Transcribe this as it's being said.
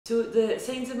So the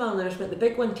signs of malnourishment, the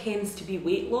big one tends to be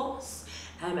weight loss.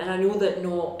 And I know that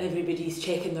not everybody's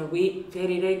checking their weight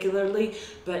very regularly,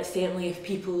 but certainly if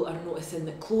people are noticing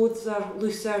that clothes are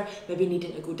looser, maybe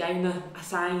needing to go down a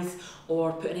size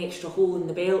or put an extra hole in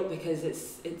the belt because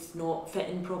it's not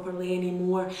fitting properly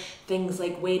anymore. Things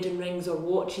like wedding rings or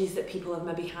watches that people have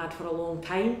maybe had for a long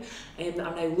time that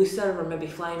are now looser or maybe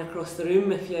flying across the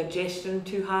room if you're gesturing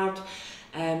too hard.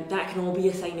 That can all be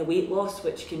a sign of weight loss,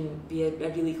 which can be a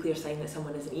really clear sign that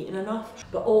someone isn't eating enough.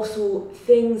 But also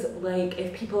things like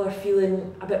if people are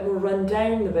feeling a bit more run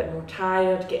down, a bit more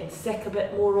tired, getting sick a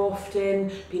bit more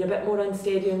often, being a bit more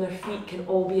unsteady on their feet can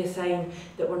all be a sign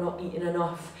that we're not eating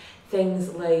enough. Things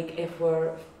like if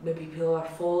maybe people are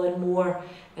falling more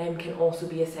can also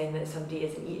be a sign that somebody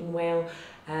isn't eating well.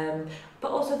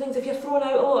 But also things if you're throwing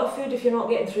out a lot of food, if you're not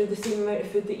getting through the same amount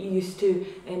of food that you used to,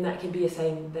 that can be a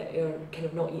sign that you're kind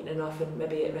of not eating enough and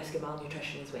maybe at risk of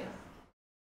malnutrition as well.